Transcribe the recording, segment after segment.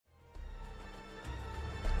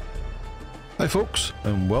Hi folks,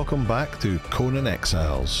 and welcome back to Conan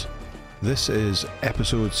Exiles. This is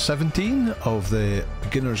episode 17 of the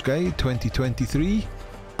Beginner's Guide 2023,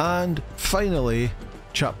 and finally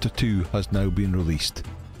chapter 2 has now been released.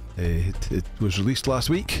 It was released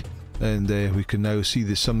last week, and we can now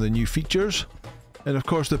see some of the new features. And of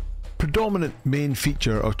course the predominant main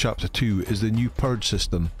feature of chapter 2 is the new purge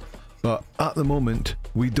system, but at the moment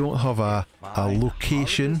we don't have a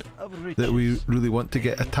location that we really want to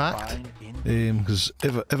get attacked. Because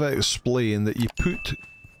if I explain that you put,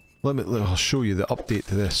 I'll show you the update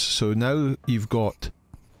to this. So now you've got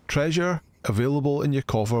treasure available in your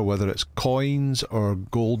coffer, whether it's coins or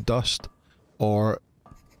gold dust or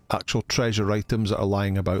actual treasure items that are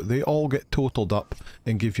lying about. They all get totaled up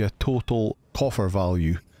and give you a total coffer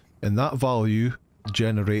value, and that value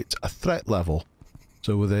generates a threat level.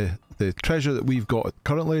 So with the treasure that we've got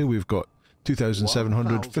currently, we've got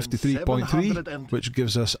 2753.3, which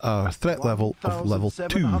gives us a threat level of level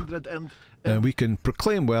 2. And we can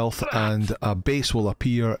proclaim wealth, and a base will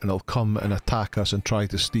appear and it'll come and attack us and try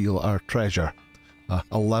to steal our treasure.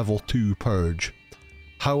 A level 2 purge.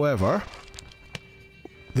 However,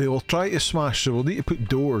 they will try to smash, so we'll need to put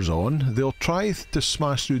doors on. They'll try to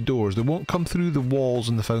smash through doors. They won't come through the walls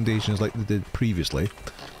and the foundations like they did previously.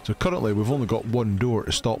 So currently we've only got one door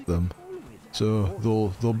to stop them.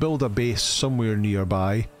 So they'll build a base somewhere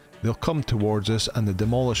nearby, they'll come towards us, and the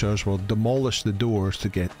demolishers will demolish the doors to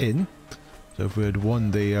get in. So if we had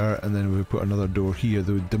one there and then we put another door here,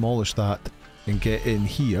 they would demolish that and get in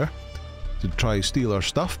here to try to steal our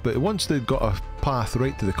stuff. But once they've got a path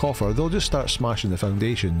right to the coffer, they'll just start smashing the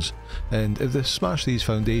foundations. And if they smash these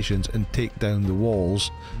foundations and take down the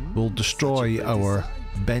walls, we'll destroy our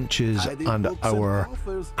benches and our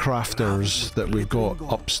crafters that we've got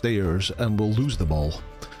upstairs, and we'll lose them all.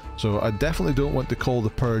 So I definitely don't want to call the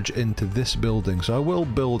purge into this building, so I will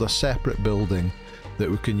build a separate building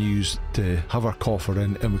that we can use to have our coffer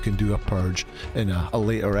in, and we can do a purge in a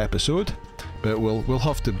later episode. But we'll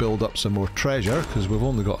have to build up some more treasure, because we've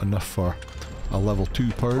only got enough for a level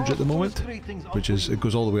 2 purge at the moment, which is, it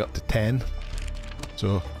goes all the way up to 10.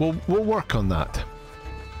 So we'll work on that.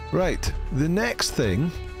 Right, the next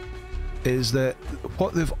thing is that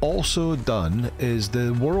what they've also done is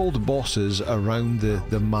the world bosses around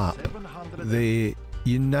the map,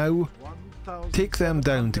 you now take them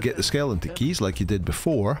down to get the skeleton keys like you did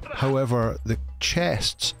before. However, the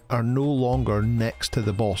chests are no longer next to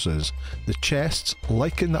the bosses. The chests,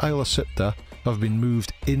 like in the Isle of Sipta, have been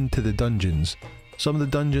moved into the dungeons. Some of the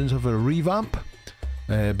dungeons have a revamp,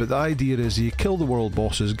 but the idea is you kill the world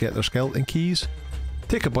bosses, get their skeleton keys,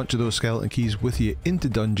 take a bunch of those skeleton keys with you into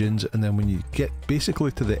dungeons, and then when you get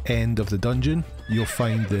basically to the end of the dungeon, you'll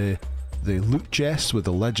find the loot chests with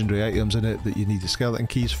the legendary items in it that you need the skeleton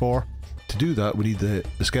keys for. To do that, we need the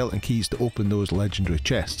skeleton keys to open those legendary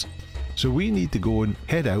chests. So we need to go and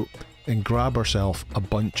head out and grab ourselves a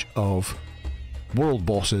bunch of world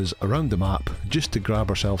bosses around the map just to grab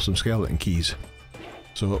ourselves some skeleton keys.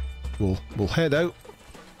 So we'll head out.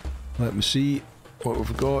 Let me see what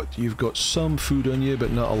we've got. You've got some food on you,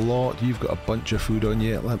 but not a lot. You've got a bunch of food on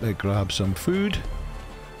you. Let me grab some food,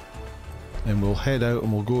 and we'll head out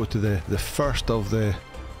and we'll go to the first of the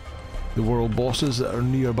world bosses that are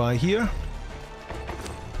nearby here.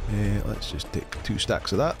 Let's just take 2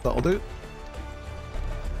 stacks of that. That'll do.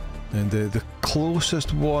 And the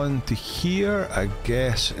closest one to here, I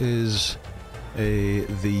guess, is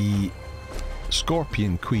the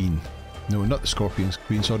Scorpion Queen. No, not the Scorpion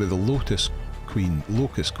Queen. Sorry, the Locust Queen,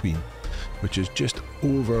 which is just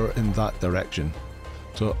over in that direction.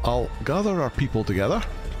 So I'll gather our people together.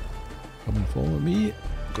 Come and follow me,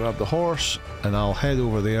 grab the horse, and I'll head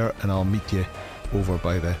over there and I'll meet you over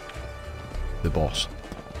by the boss.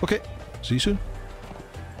 Okay, see you soon.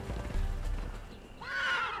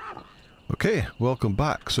 Okay, welcome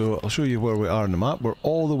back. So I'll show you where we are on the map. We're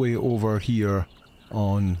all the way over here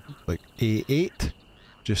on like A8,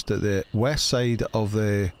 just at the west side of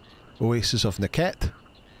the Oasis of Naket,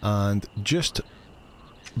 and just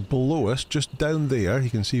below us, just down there, you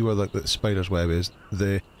can see where like the spider's web is.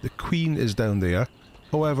 The queen is down there.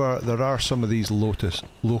 However, there are some of these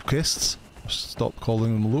locusts, stop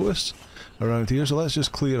calling them locusts, around here, so let's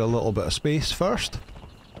just clear a little bit of space first.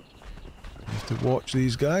 You have to watch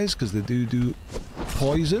these guys because they do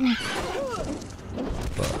poison,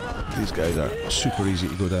 but these guys are super easy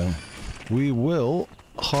to go down. We will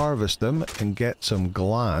harvest them and get some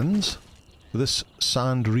glands. This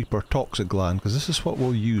Sand Reaper toxic gland, because this is what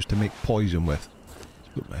we'll use to make poison with. Let's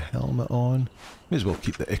put my helmet on. May as well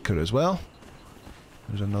keep the ichor as well.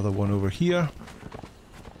 There's another one over here.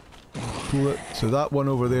 Pull it. So that one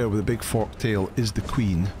over there with the big forked tail is the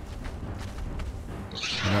queen.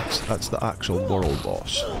 And that's the actual world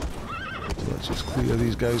boss. So let's just clear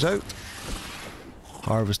these guys out.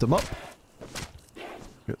 Harvest them up.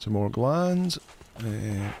 Get some more glands.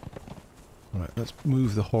 Alright, let's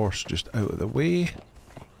move the horse just out of the way.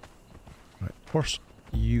 Right, horse,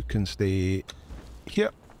 you can stay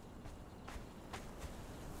here.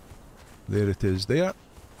 There it is there.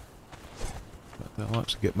 I'll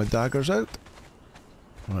actually get my daggers out.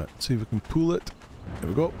 Alright, let's see if we can pull it. There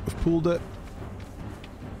we go, we've pulled it.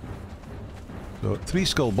 So, 3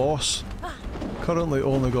 skull boss. Currently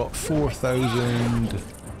only got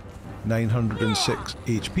 4,906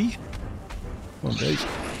 HP. Come on guys,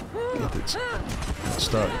 get it. Let's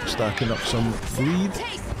start stacking up some bleed.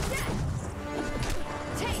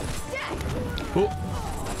 Oh!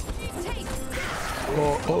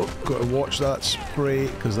 Oh, got to watch that spray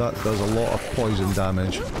because that does a lot of poison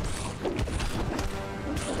damage.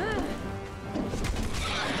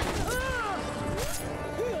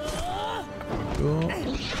 Go.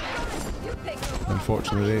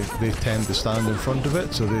 Unfortunately, they tend to stand in front of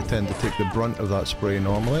it, so they tend to take the brunt of that spray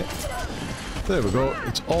normally. There we go,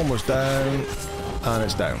 it's almost down, and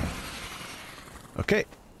it's down. Okay,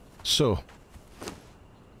 so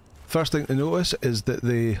first thing to notice is that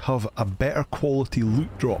they have a better quality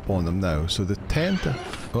loot drop on them now, so they tend to...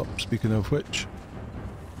 Oh, speaking of which,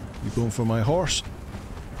 you going for my horse?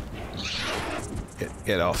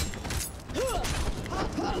 Get off.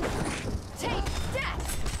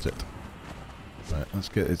 That's it. Right, let's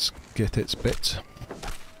get its bits.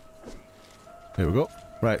 There we go.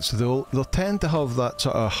 Right, so they'll tend to have that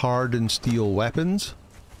sort of hardened steel weapons.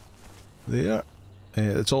 There.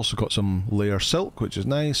 It's also got some layer silk, which is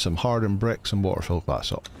nice, some hardened bricks and water-filled glass.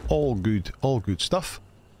 So all good stuff.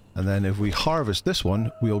 And then if we harvest this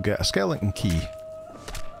one, we'll get a skeleton key.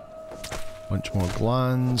 Bunch more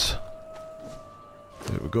glands.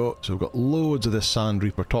 There we go. So we've got loads of this Sand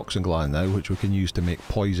Reaper toxin gland now, which we can use to make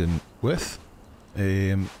poison with.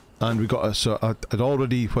 And we got a, so I'd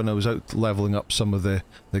already, when I was out leveling up some of the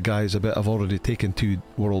guys a bit, I've already taken 2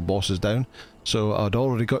 world bosses down. So I'd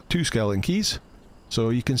already got 2 skeleton keys. So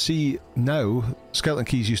you can see now, skeleton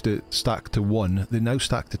keys used to stack to 1, they now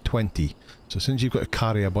stack to 20. So since you've got to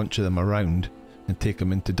carry a bunch of them around and take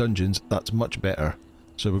them into dungeons, that's much better.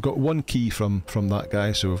 So we've got 1 key from that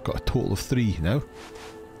guy, so we've got a total of 3 now.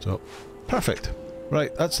 So, perfect.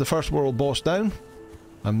 Right, that's the first world boss down.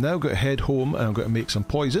 I'm now going to head home and I'm going to make some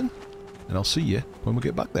poison. And I'll see you when we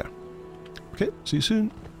get back there. Okay, see you soon.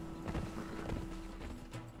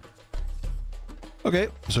 Okay,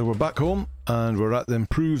 so we're back home and we're at the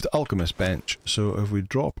improved alchemist bench. So if we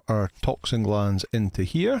drop our toxin glands into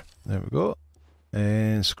here, there we go,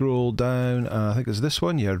 and scroll down, I think it's this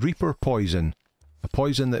one, yeah, Reaper Poison. A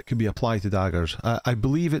poison that can be applied to daggers. I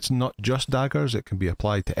believe it's not just daggers, it can be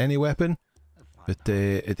applied to any weapon. But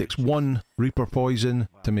it takes 1 Reaper Poison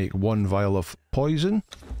to make 1 vial of poison.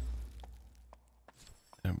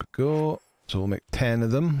 There we go. So we'll make 10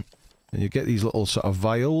 of them. And you get these little sort of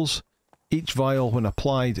vials. Each vial, when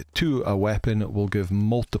applied to a weapon, will give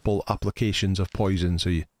multiple applications of poison. So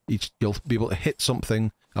you'll be able to hit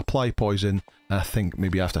something, apply poison, and I think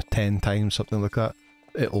maybe after 10 times, something like that,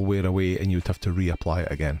 it'll wear away and you'd have to reapply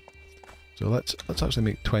it again. So let's actually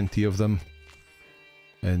make 20 of them.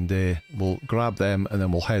 And we'll grab them and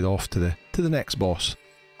then we'll head off to the next boss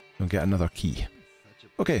and get another key.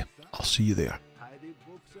 Okay, I'll see you there.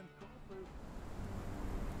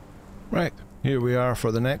 Right, here we are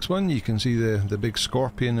for the next one. You can see the big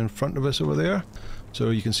scorpion in front of us over there.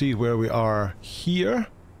 So you can see where we are here.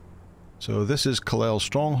 So this is Kalel's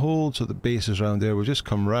stronghold, so the base is around there. We've just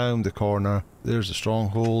come round the corner. There's the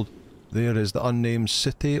stronghold. There is the unnamed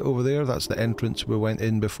city over there. That's the entrance we went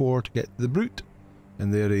in before to get to the brute.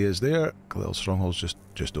 And there he is there. Kalel's stronghold's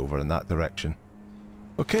just over in that direction.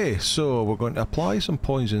 Okay, so we're going to apply some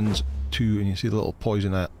poisons to, and you see the little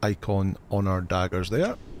poison icon on our daggers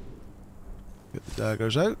there. Get the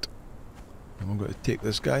daggers out. And we're going to take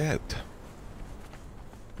this guy out.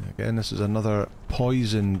 Again, this is another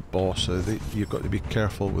poison boss, so you've got to be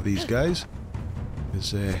careful with these guys.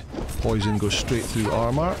 His poison goes straight through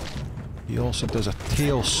armour. He also does a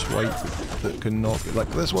tail swipe that can knock it, like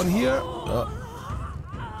this one here.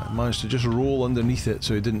 I managed to just roll underneath it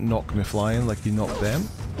so he didn't knock me flying like he knocked them.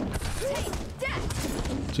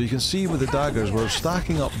 So you can see with the daggers we're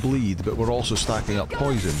stacking up bleed, but we're also stacking up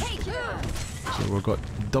poison. So we've got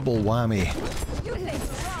double whammy.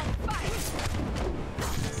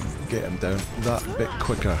 Get him down that bit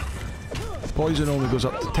quicker. Poison only goes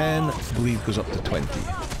up to 10, bleed goes up to 20.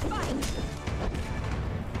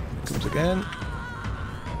 Comes again.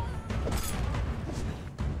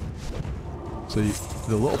 So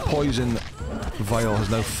the little poison vial has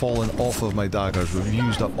now fallen off of my daggers. We've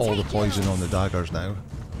used up all the poison on the daggers now.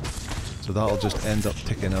 So that'll just end up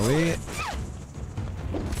ticking away.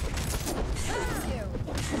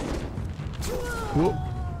 Whoop.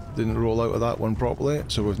 Didn't roll out of that one properly.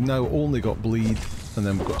 So we've now only got bleed, and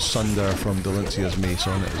then we've got Sunder from Delincia's mace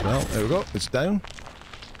on it as well. There we go, it's down.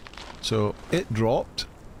 So it dropped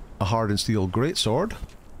a hardened steel greatsword,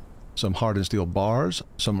 some hardened steel bars,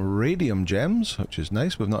 some radium gems, which is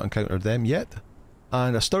nice, we've not encountered them yet,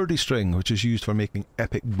 and a sturdy string, which is used for making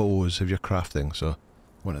epic bows if you're crafting, so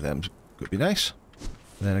one of them's could be nice.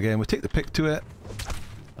 And then again we take the pick to it,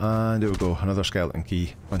 and there we go, another skeleton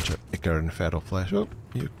key, bunch of ichor and feral flesh. Oh,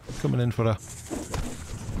 you're coming in for a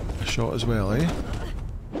shot as well, eh?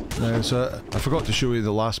 Now, so I forgot to show you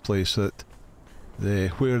the last place that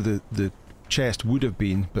where the chest would have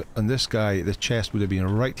been, but on this guy the chest would have been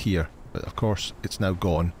right here, but of course it's now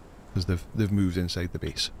gone because they've moved inside the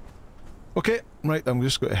base. Okay, right, I'm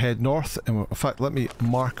just going to head north, and in fact let me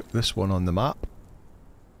mark this one on the map.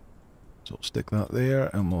 So I'll stick that there,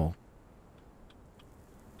 and we'll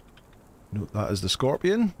note that as the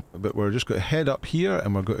Scorpion, but we're just going to head up here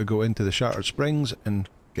and we're going to go into the Shattered Springs and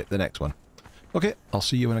get the next one. Okay, I'll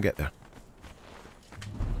see you when I get there.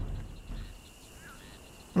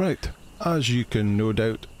 Right, as you can no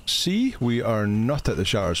doubt see, we are not at the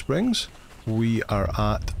Shattered Springs. We are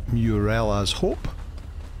at Murella's Hope.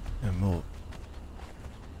 And we'll...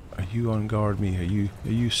 Are you on guard, me? Are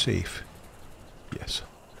you safe? Yes.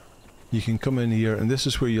 You can come in here, and this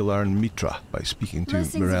is where you learn Mitra by speaking to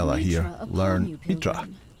Murella here. Learn Mitra.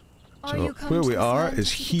 So where we are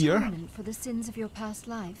is here. For the sins of your past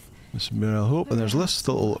life. This is Murella Hope, and there's this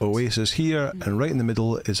little oasis here, and right in the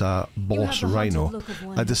middle is a boss Rhino.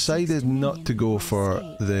 I decided not to go for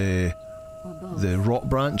the rock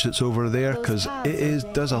branch that's over there, because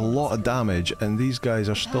it does a lot of damage, and these guys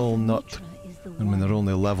are still not... I mean, they're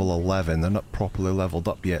only level 11, they're not properly leveled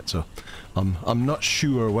up yet, so I'm not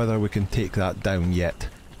sure whether we can take that down yet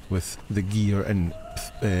with the gear and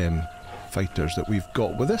fighters that we've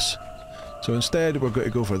got with us. So instead we're going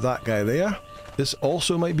to go for that guy there. This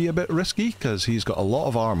also might be a bit risky because he's got a lot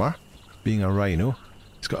of armour, being a Rhino.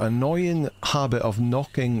 He's got an annoying habit of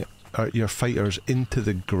knocking your fighters into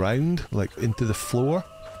the ground, like into the floor,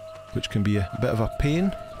 which can be a bit of a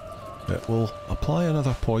pain. But we'll apply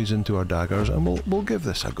another poison to our daggers and we'll give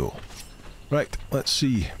this a go. Right, let's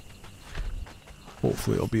see.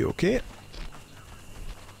 Hopefully it'll be okay.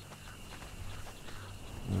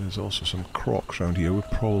 There's also some crocs around here. We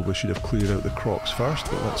probably should have cleared out the crocs first,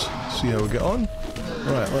 but let's see how we get on.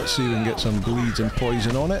 Right, let's see if we can get some bleeds and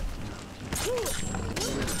poison on it.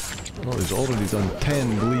 Oh, he's already done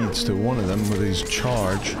 10 bleeds to one of them with his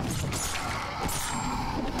charge.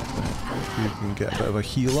 See if we can get a bit of a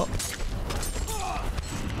heal up.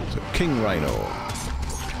 So, King Rhino.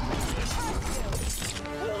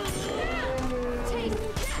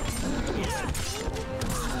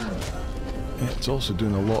 It's also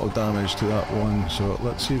doing a lot of damage to that one, so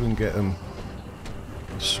let's see if we can get him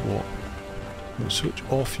swap. Switch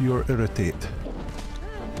off your irritate.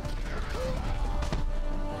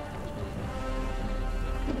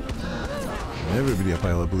 Everybody a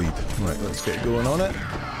pile of bleed. Right, let's get going on it.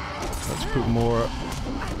 Let's put more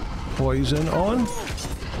poison on.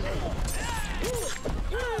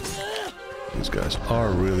 These guys are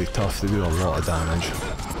really tough, they do a lot of damage.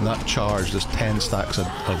 And that charge, there's 10 stacks of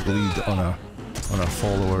bleed on our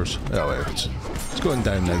followers. Oh wait, it's going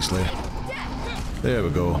down nicely. There we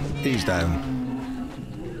go, he's down.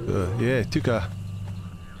 Yeah, took a...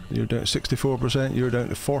 You're down to 64%, you're down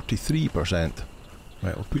to 43%.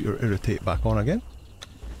 Right, we'll put your irritate back on again.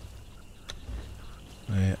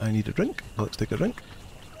 I need a drink. Let's take a drink.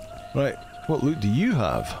 Right, what loot do you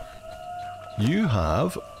have? You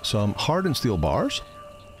have some hardened steel bars,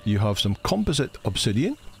 you have some composite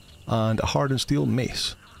obsidian, and a hardened steel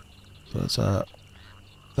mace. So that's a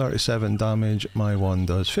 37 damage, my one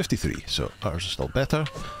does 53, so ours is still better.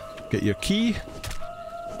 Get your key.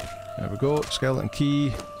 There we go, skeleton key.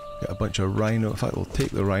 Get a bunch of rhino, in fact we'll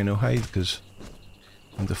take the rhino hide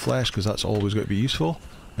and the flesh, because that's always going to be useful.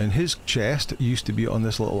 And his chest used to be on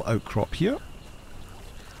this little outcrop here.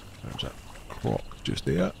 There's that croc just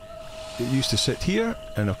there. It used to sit here,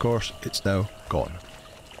 and of course it's now gone.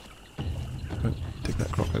 Take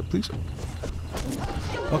that croc out, please.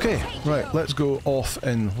 Okay, right, let's go off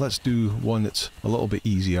and let's do one that's a little bit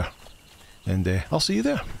easier. And I'll see you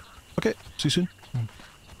there. Okay, see you soon.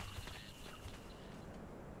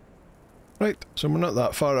 Right, so we're not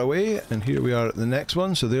that far away, and here we are at the next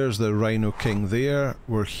one. So there's the Rhino King there.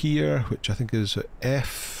 We're here, which I think is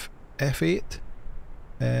F8?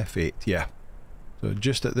 F8, yeah. So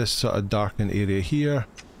just at this sort of darkened area here,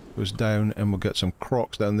 goes down and we'll get some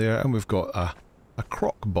crocs down there, and we've got a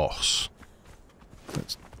croc boss.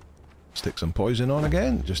 Let's stick some poison on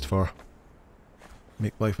again, just for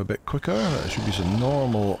make life a bit quicker. There should be some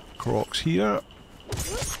normal crocs here.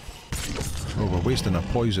 Oh, we're wasting our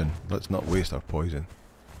poison. Let's not waste our poison.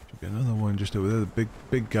 Should be another one just over there. The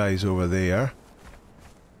big guys over there.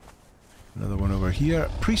 Another one over here.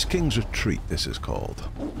 Priest King's Retreat, this is called.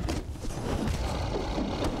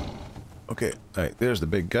 Okay, right, there's the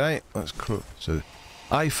big guy. Let's so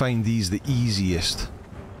I find these the easiest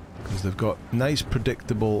because they've got nice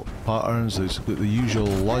predictable patterns. There's got the usual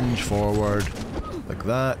lunge forward, like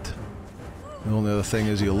that. The only other thing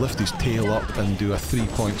is he'll lift his tail up and do a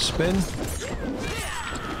 3-point spin.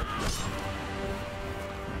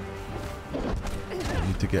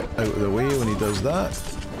 Need to get out of the way when he does that.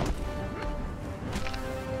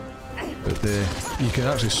 But you can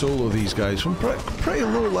actually solo these guys from pretty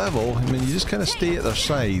low level. I mean, you just kind of stay at their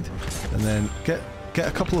side and then get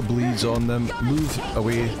a couple of bleeds on them, move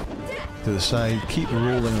away to the side, keep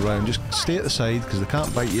rolling around. Just stay at the side because they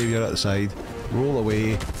can't bite you if you're at the side. Roll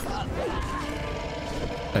away,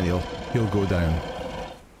 and he'll go down.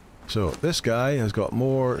 So this guy has got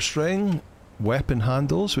more string, weapon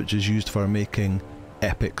handles, which is used for making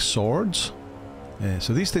epic swords.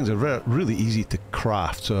 So these things are really easy to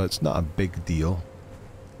craft, so it's not a big deal.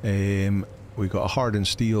 We've got a hardened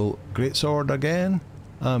steel greatsword again,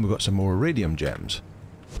 and we've got some more radium gems.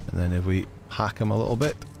 And then if we hack him a little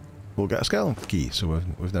bit, we'll get a skeleton key. So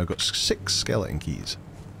we've now got 6 skeleton keys.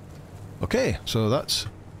 Okay, so that's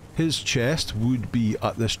his chest would be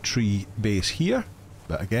at this tree base here,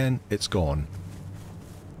 but again, it's gone.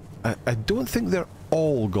 I don't think they're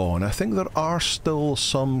all gone. I think there are still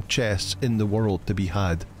some chests in the world to be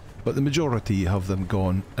had, but the majority have them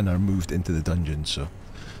gone and are moved into the dungeon. So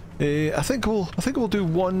I think we'll do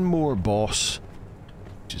one more boss,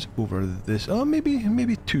 which is over this. Oh,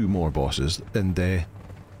 maybe 2 more bosses, and then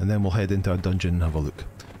we'll head into our dungeon and have a look.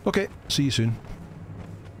 Okay, see you soon.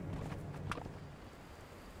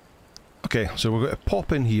 Okay, so we're going to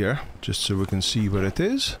pop in here just so we can see where it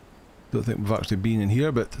is. Don't think we've actually been in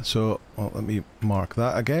here, but so let me mark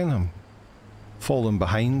that again. I'm falling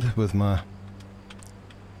behind with my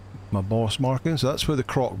boss marking. So that's where the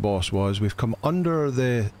croc boss was. We've come under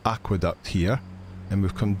the aqueduct here, and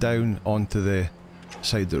we've come down onto the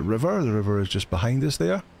side of the river. The river is just behind us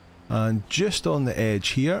there, and just on the edge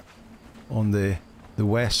here, on the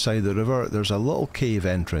west side of the river, there's a little cave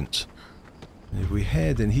entrance. And if we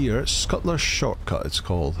head in here, Scuttler's Shortcut it's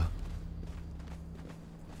called.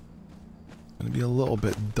 It's going to be a little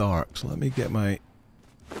bit dark, so let me get my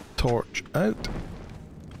torch out.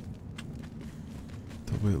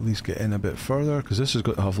 So we at least get in a bit further, because this is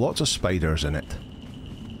going to have lots of spiders in it.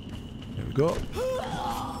 There we go.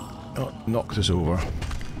 Oh, knocked us over.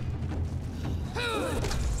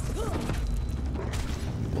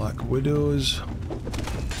 Black widows.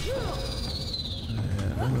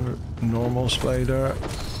 Another normal spider.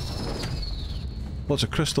 Lots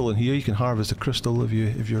of crystal in here. You can harvest a crystal if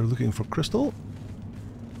you're looking for crystal.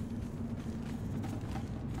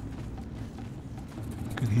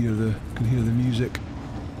 Can hear the music.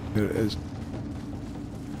 There it is.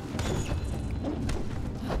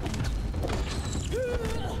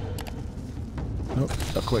 Nope,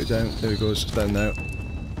 not quite down. There it goes. It's down now.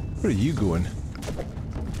 Where are you going?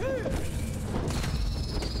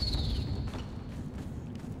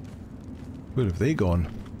 Where have they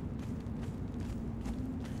gone?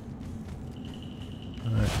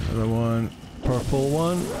 Alright, another one. Purple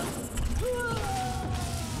one.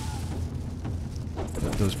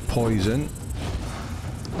 That does poison.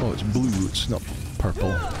 Oh, it's blue, it's not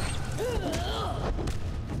purple.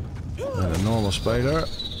 And a normal spider.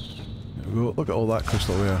 There we go. Look at all that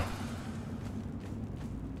crystal there.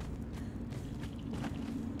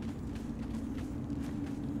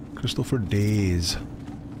 Crystal for days.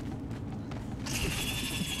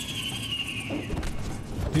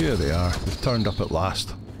 Here they are. They've turned up at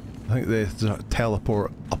last. I think they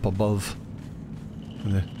teleport up above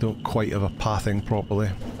and they don't quite have a pathing properly.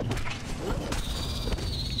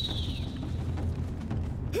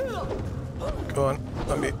 Go on,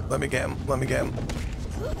 let me get him, let me get him.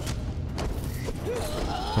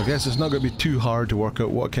 I guess it's not going to be too hard to work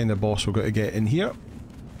out what kind of boss we're going to get in here.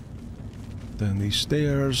 Down these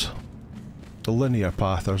stairs. The linear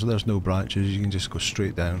path, there's no branches, you can just go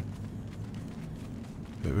straight down.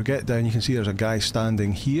 But we get down, you can see there's a guy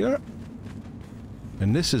standing here.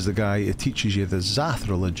 And this is the guy who teaches you the Zath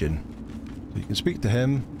religion. So you can speak to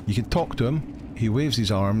him, you can talk to him, he waves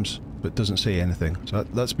his arms, but doesn't say anything. So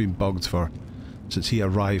that's been bugged for since he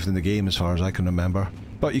arrived in the game as far as I can remember.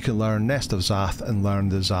 But you can learn Nest of Zath and learn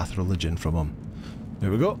the Zath religion from him.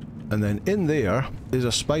 There we go. And then in there is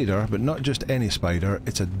a spider, but not just any spider,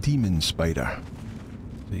 it's a demon spider.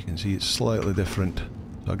 So you can see it's slightly different.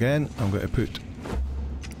 So again, I'm going to put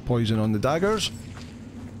poison on the daggers.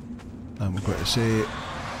 I'm going to say,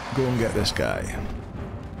 go and get this guy.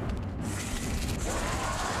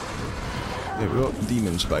 There we go,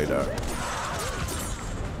 demon spider.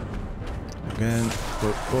 Again,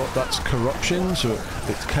 oh, that's corruption, so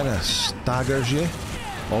it kind of staggers you.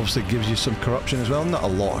 Obviously gives you some corruption as well, not a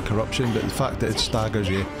lot of corruption, but the fact that it staggers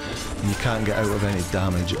you and you can't get out of any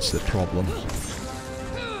damage, it's the problem.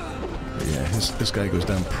 But yeah, this guy goes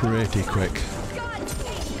down pretty quick.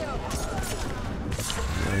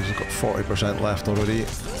 Yeah, he's got 40% left already.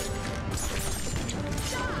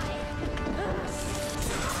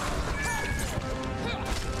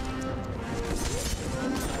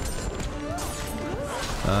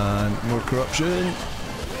 And more corruption.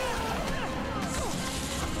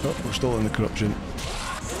 Oh, we're still in the corruption.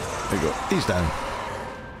 There you go. He's down.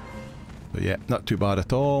 But yeah, not too bad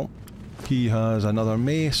at all. He has another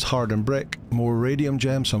mace, hardened brick, more radium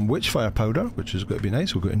gems, some witchfire powder, which is going to be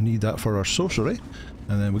nice. We're going to need that for our sorcery.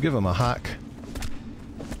 And then we give him a hack.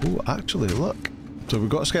 Oh, actually, look. So we've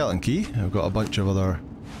got a skeleton key. We've got a bunch of other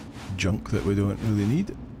junk that we don't really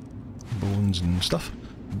need. Bones and stuff.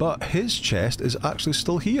 But his chest is actually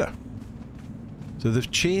still here. So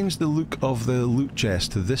they've changed the look of the loot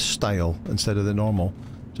chest to this style instead of the normal.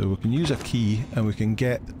 So we can use a key and we can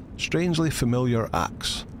get strangely familiar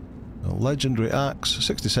axe. A legendary axe,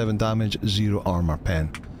 67 damage, 0 armor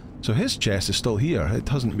pen. So his chest is still here, it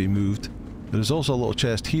hasn't been moved. There is also a little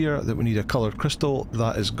chest here that we need a coloured crystal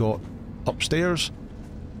that is got upstairs.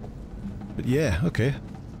 But yeah, okay.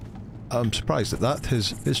 I'm surprised at that,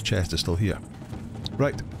 his chest is still here.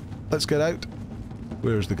 Right, let's get out.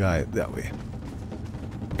 Where's the guy? That way.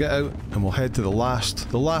 Get out and we'll head to the last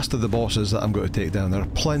of the bosses that I'm going to take down. There are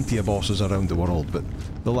plenty of bosses around the world, but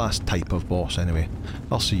the last type of boss anyway.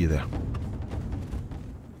 I'll see you there.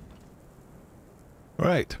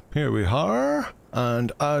 Right, here we are,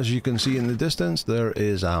 and as you can see in the distance there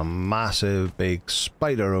is a massive big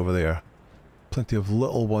spider over there. Plenty of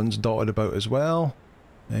little ones dotted about as well.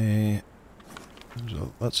 So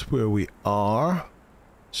that's where we are.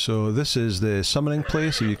 So this is the summoning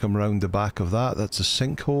place. If you come around the back of that, that's a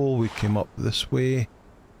sinkhole. We came up this way.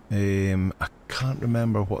 I can't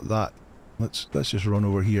remember what that... Let's just run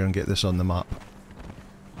over here and get this on the map.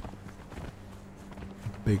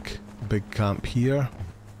 Big camp here.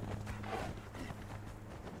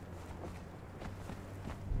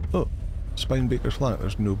 Oh, Spinebaker's Flank.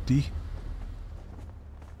 There's nobody.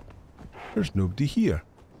 There's nobody here.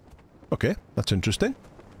 Okay, that's interesting.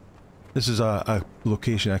 This is a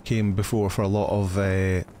location I came before for a lot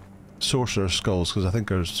of sorcerer skulls, because I think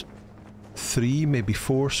there's 3, maybe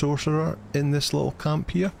 4 sorcerer in this little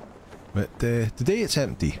camp here. But today it's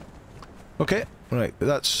empty. Okay, right,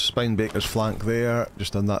 that's Spinebaker's Flank there,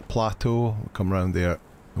 just on that plateau. We'll come around there,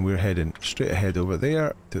 and we're heading straight ahead over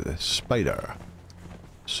there to the spider.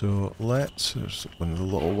 So there's one of the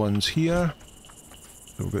little ones here.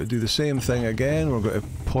 So we're going to do the same thing again. We're going to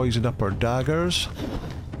poison up our daggers.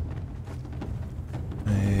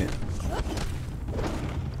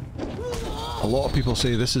 A lot of people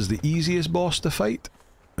say this is the easiest boss to fight.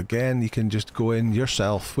 Again, you can just go in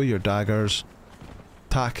yourself with your daggers,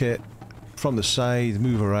 attack it from the side,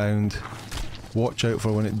 move around, watch out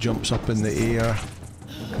for when it jumps up in the air.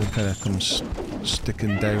 It kind of comes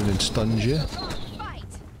sticking down and stuns you.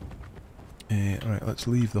 Right, let's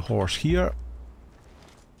leave the horse here.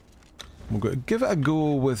 We're going to give it a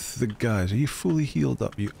go with the guys. Are you fully healed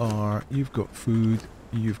up? You are. You've got food.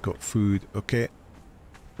 You've got food. Okay.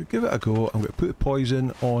 We'll give it a go. I'm going to put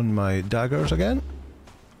poison on my daggers again.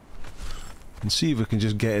 And see if we can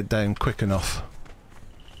just get it down quick enough.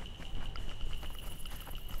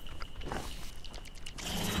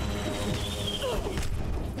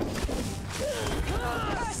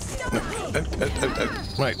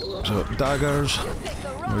 Out. Right, so daggers.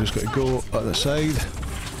 We're just going to go at the side.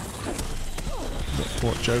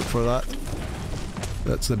 Watch out for that.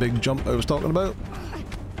 That's the big jump I was talking about.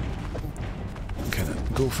 Kind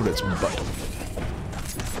of go for its butt.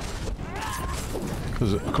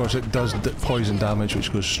 Because of course it does poison damage,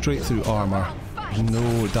 which goes straight through armour. There's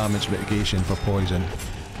no damage mitigation for poison.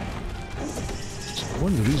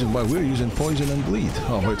 One of the reasons why we're using poison and bleed.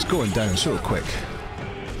 Oh, it's going down so quick.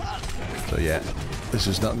 So yeah, this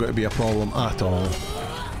is not going to be a problem at all.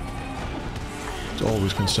 It's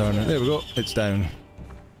always concerning. There we go, it's down.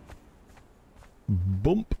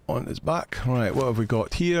 bump on his back. Right, what have we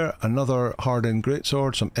got here? Another hardened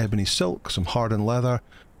greatsword, some ebony silk, some hardened leather,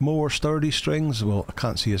 more sturdy strings. Well, I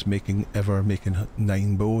can't see us ever making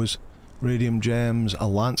 9 bows. Radium gems, a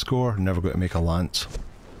lance core. Never going to make a lance.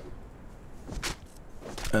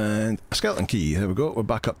 And a skeleton key. There we go. We're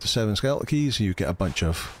back up to 7 skeleton keys. You get a bunch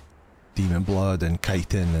of demon blood and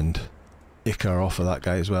chitin and ichor off of that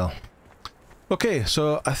guy as well. Okay,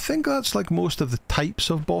 so I think that's like most of the types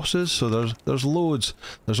of bosses. So there's loads.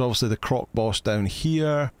 There's obviously the croc boss down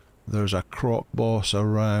here. There's a croc boss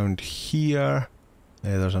around here.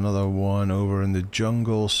 There's another one over in the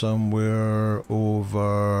jungle somewhere.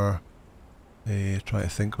 Over... try to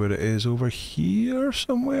think where it is. Over here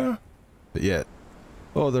somewhere? But yeah.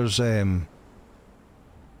 Oh, there's...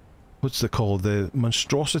 what's it called? The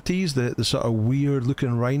monstrosities? The sort of weird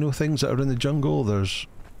looking rhino things that are in the jungle. There's...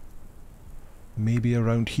 maybe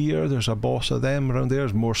around here, there's a boss of them around there.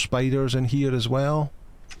 There's more spiders in here as well.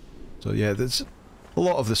 So yeah, there's a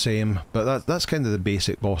lot of the same, but that's kind of the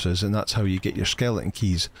basic bosses, and that's how you get your skeleton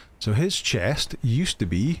keys. So his chest used to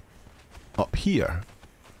be up here.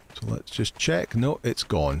 So let's just check. No, it's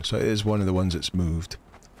gone. So it is one of the ones that's moved.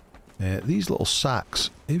 These little sacks,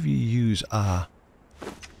 if you use a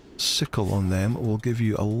sickle on them, will give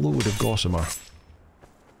you a load of gossamer.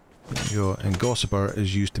 There you go. And gossamer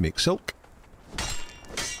is used to make silk.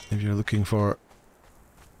 If you're looking for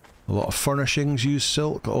a lot of furnishings, use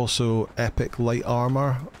silk. Also epic light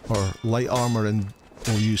armor, or light armor and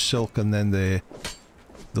we'll use silk, and then the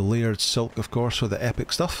layered silk of course for the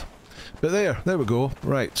epic stuff. But there we go.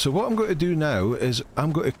 Right, so what I'm going to do now is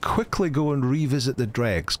I'm going to quickly go and revisit the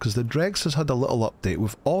Dregs, because the Dregs has had a little update.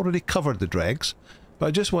 We've already covered the Dregs, but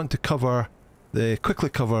I just want to quickly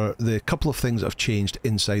cover the couple of things that have changed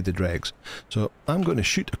inside the Dregs. So I'm going to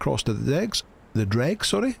shoot across to the Dregs,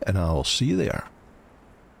 sorry, and I'll see you there.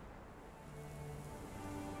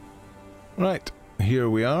 Right, here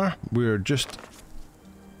we are. We're just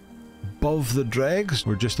above the Dregs.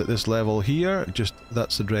 We're just at this level here.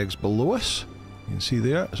 That's the Dregs below us. You can see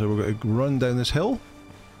there. So we're going to run down this hill.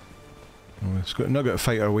 We're not going to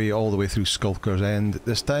fight our way all the way through Skulker's End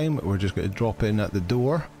this time. We're just going to drop in at the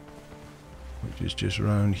door, which is just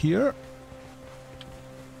around here.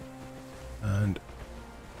 And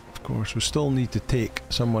of course we still need to take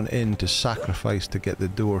someone in to sacrifice to get the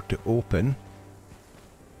door to open.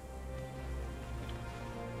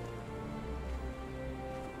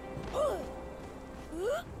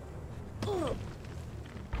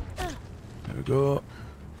 There we go.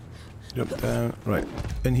 Jump down. Right.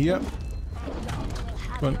 In here.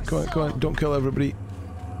 Come on, come on, come on. Don't kill everybody.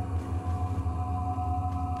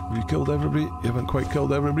 Have you killed everybody? You haven't quite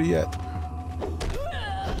killed everybody yet.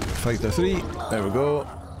 Fighter 3. There we go.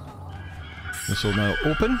 This will now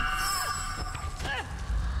open.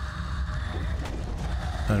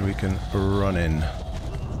 And we can run in.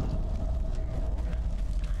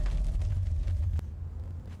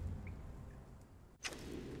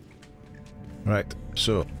 Right,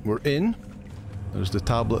 so we're in. There's the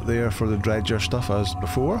tablet there for the dredger stuff as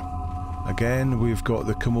before. Again, we've got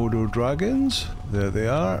the Komodo dragons. There they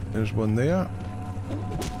are. There's one there.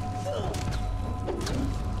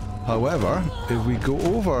 However, if we go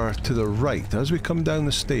over to the right, as we come down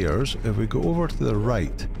the stairs, if we go over to the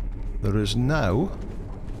right, there is now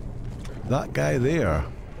that guy there,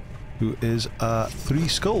 who is a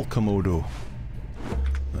 3-skull Komodo.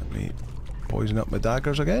 Let me poison up my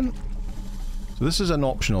daggers again. So this is an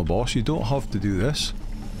optional boss, you don't have to do this.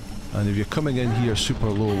 And if you're coming in here super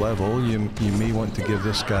low level, you may want to give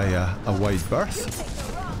this guy a wide berth.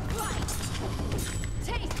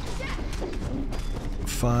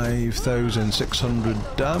 5,600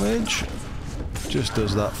 damage. Just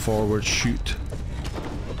does that forward shoot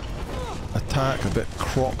attack, a bit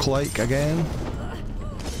croc-like again.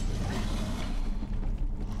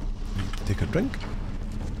 Take a drink.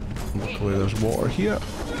 Luckily there's water here.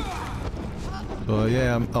 So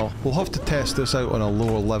yeah, we'll have to test this out on a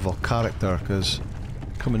lower level character, because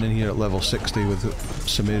coming in here at level 60 with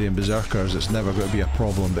Sumerian Berserkers, it's never going to be a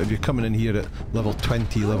problem. But if you're coming in here at level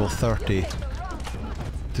 20, level 30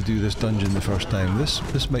 to do this dungeon the first time,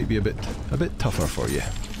 this might be a bit tougher for you.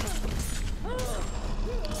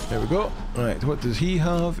 There we go. Right, what does he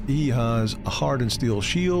have? He has a hardened steel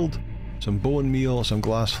shield, some bone meal, some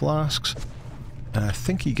glass flasks, and I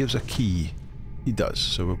think he gives a key. He does.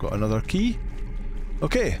 So we've got another key.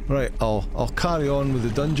 Okay, right, I'll carry on with the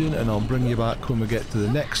dungeon and I'll bring you back when we get to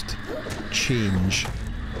the next change.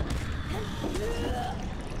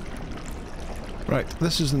 Right,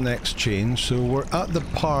 this is the next change. So we're at the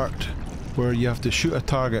part where you have to shoot a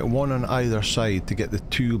target, one on either side, to get the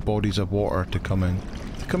 2 bodies of water to come in.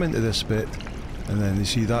 To come into this bit, And then you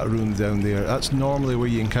see that room down there. That's normally where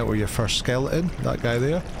you encounter your first skeleton, that guy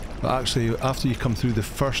there. But actually, after you come through the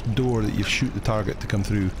first door that you shoot the target to come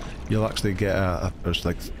through, you'll actually get there's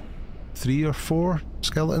like 3 or 4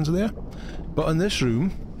 skeletons there. But in this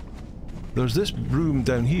room, there's this room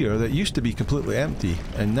down here that used to be completely empty,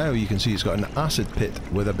 and now you can see it's got an acid pit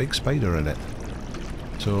with a big spider in it.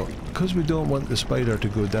 So, because we don't want the spider to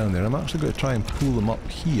go down there, I'm actually going to try and pull him up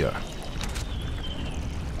here.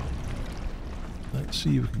 Let's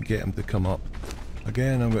see if we can get him to come up.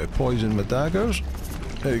 Again, I'm going to poison my daggers.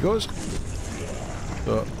 There he goes.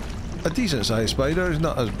 So, a decent sized spider. He's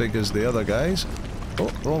not as big as the other guys.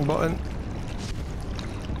 Oh, wrong button.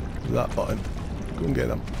 That button. Go and get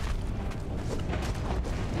him.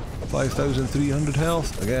 5,300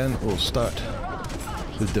 health. Again, we'll start.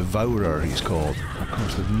 The Devourer, he's called. Of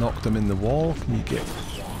course, they've knocked him in the wall. Can you get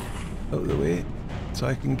out of the way so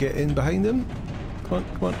I can get in behind him? Come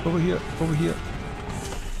on, over here, over here.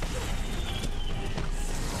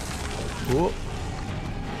 Oh.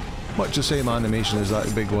 Much the same animation as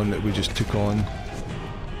that big one that we just took on.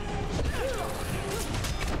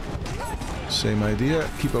 Same idea.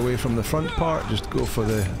 Keep away from the front part. Just go for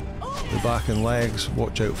the back and legs.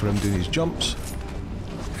 Watch out for him doing his jumps.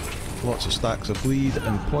 Lots of stacks of bleed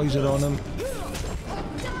and poison on him.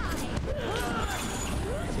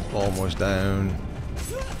 Almost down.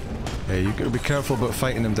 Yeah, you've got to be careful about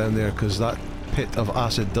fighting him down there because that pit of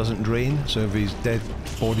acid doesn't drain. So if his dead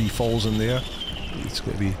body falls in there, it's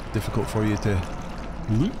going to be difficult for you to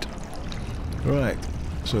loot. Right,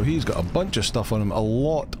 so he's got a bunch of stuff on him, a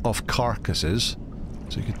lot of carcasses.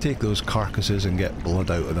 So you can take those carcasses and get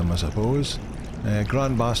blood out of them, I suppose.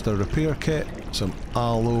 Grandmaster repair kit, some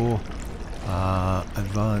aloe,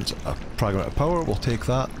 advance fragment of power, we'll take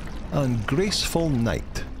that. And graceful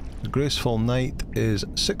knight. The graceful knight is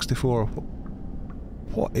 64.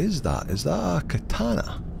 What is that? Is that a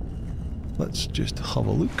katana? Let's just have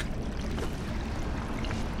a look.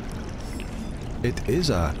 It is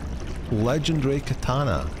a legendary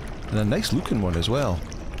katana, and a nice looking one as well.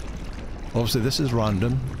 Obviously this is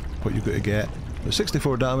random, what you've got to get. But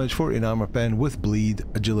 64 damage, 14 armor pen with bleed,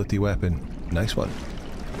 agility weapon. Nice one.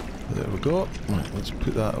 There we go. Right, let's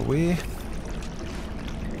put that away.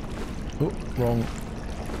 Oh,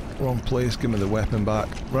 wrong place. Give me the weapon back.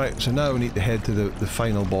 Right, so now we need to head to the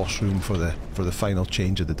final boss room for the final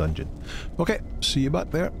change of the dungeon. Okay, see you back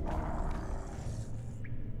there.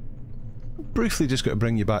 Briefly just got to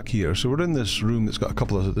bring you back here. So we're in this room that's got a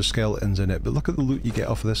couple of the skeletons in it, but look at the loot you get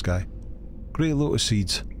off of this guy. Grey lotus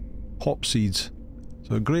seeds, hop seeds.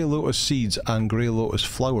 So grey lotus seeds and grey lotus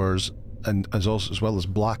flowers, and as well as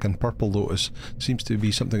black and purple lotus, seems to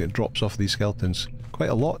be something that drops off these skeletons quite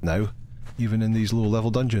a lot now, even in these low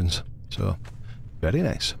level dungeons. So, very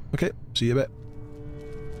nice. Okay, see you a bit.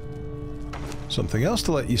 Something else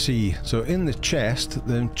to let you see. So in the chest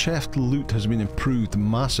loot has been improved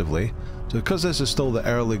massively. So because this is still the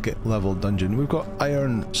early level dungeon, we've got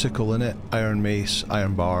iron sickle in it, iron mace,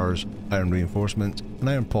 iron bars, iron reinforcements, an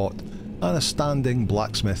iron pot, and a standing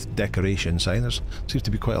blacksmith decoration sign. There seems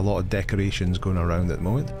to be quite a lot of decorations going around at the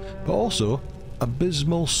moment. But also,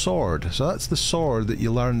 abysmal sword. So that's the sword that you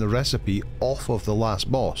learn the recipe off of the last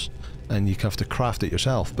boss, and you have to craft it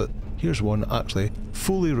yourself. But here's one actually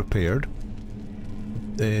fully repaired.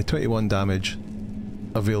 21 damage,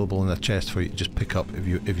 available in a chest for you to just pick up if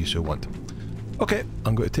you so want. Okay,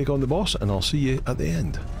 I'm going to take on the boss and I'll see you at the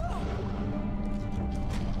end.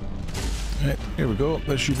 Right, here we go.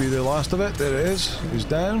 This should be the last of it. There it is. He's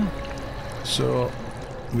down. So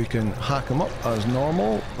we can hack him up as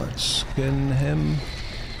normal. Let's skin him.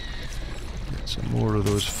 Get some more of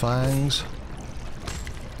those fangs.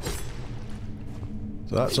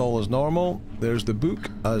 So that's all as normal. There's the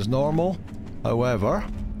book as normal. However,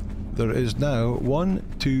 there is now 1,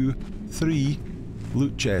 2, 3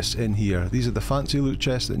 loot chests in here. These are the fancy loot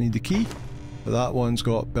chests that need the key. That one's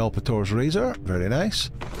got Belpator's razor, very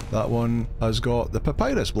nice. That one has got the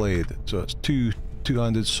papyrus blade, so it's two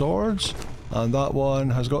two-handed swords. And that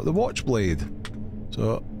one has got the watch blade.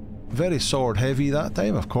 So, very sword heavy that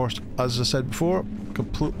time, of course, as I said before,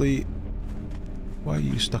 completely... Why are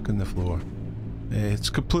you stuck in the floor?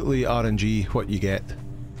 It's completely RNG what you get.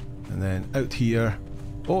 And then out here,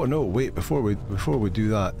 oh no, wait, before we do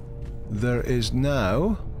that, there is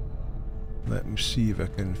now, let me see if I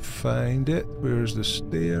can find it. Where's the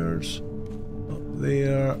stairs? Up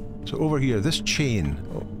there. So over here, this chain,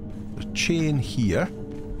 the chain here,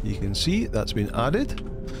 you can see that's been added.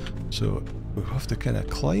 So we have to kind of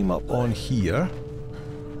climb up on here.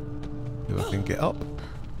 If I can get up.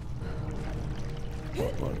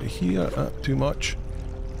 Up onto here, too much.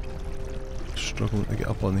 Struggling to get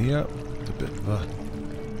up on here. a bit of a...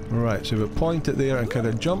 Right, so we point it there and kind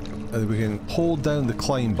of jump, and we can hold down the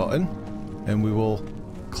climb button, and we will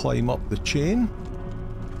climb up the chain.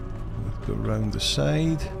 We'll go around the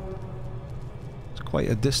side. It's quite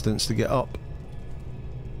a distance to get up.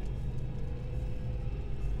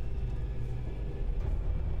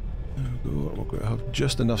 There we go. We're going to have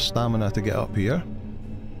just enough stamina to get up here.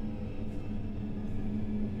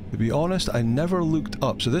 To be honest, I never looked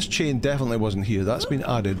up. So this chain definitely wasn't here. That's been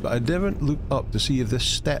added, but I didn't look up to see if the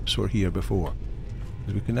steps were here before.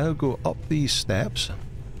 So we can now go up these steps.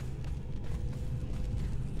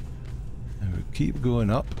 And we keep going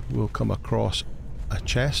up. We'll come across a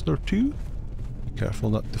chest or two. Be careful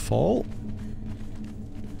not to fall.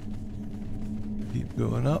 Keep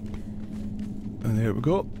going up. And there we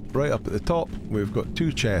go. Right up at the top, we've got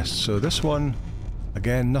two chests. So this one...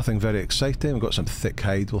 Again, nothing very exciting. We've got some thick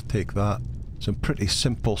hide, we'll take that. Some pretty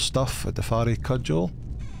simple stuff, a Devourer cudgel.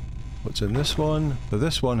 What's in this one? So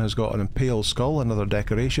this one has got an impaled skull, another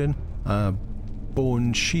decoration. A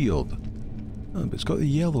bone shield. Oh, but it's got the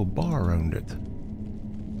yellow bar around it.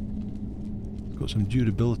 It's got some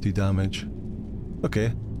durability damage.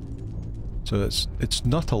 Okay. So it's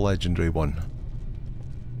not a legendary one.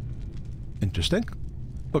 Interesting.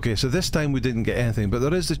 Okay, so this time we didn't get anything, but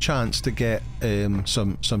there is the chance to get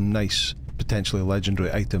some nice, potentially legendary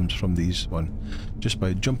items from these one, just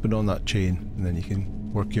by jumping on that chain, and then you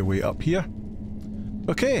can work your way up here.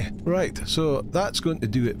 Okay, right, so that's going to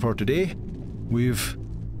do it for today. We've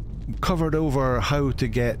covered over how to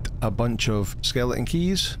get a bunch of skeleton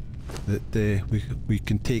keys that we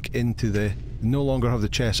can take into the... no longer have the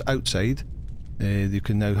chests outside. You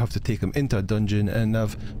can now have to take them into a dungeon, and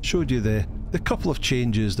I've showed you the couple of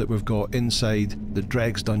changes that we've got inside the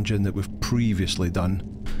Dregs dungeon that we've previously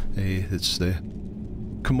done. It's the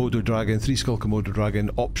Komodo dragon, 3-skull Komodo dragon,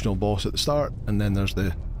 optional boss at the start, and then there's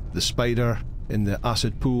the spider in the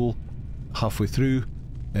acid pool halfway through,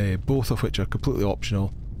 both of which are completely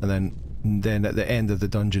optional, and then at the end of the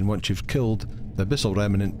dungeon, once you've killed the Abyssal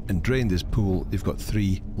Remnant and drained his pool, you've got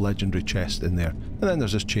 3 legendary chests in there, and then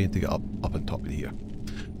there's this chain to get up on top of here.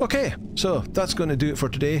 Okay, so that's going to do it for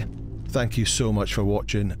today. Thank you so much for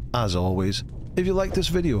watching, as always. If you liked this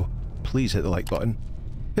video, please hit the like button,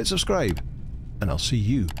 hit subscribe, and I'll see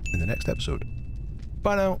you in the next episode.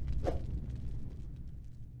 Bye now!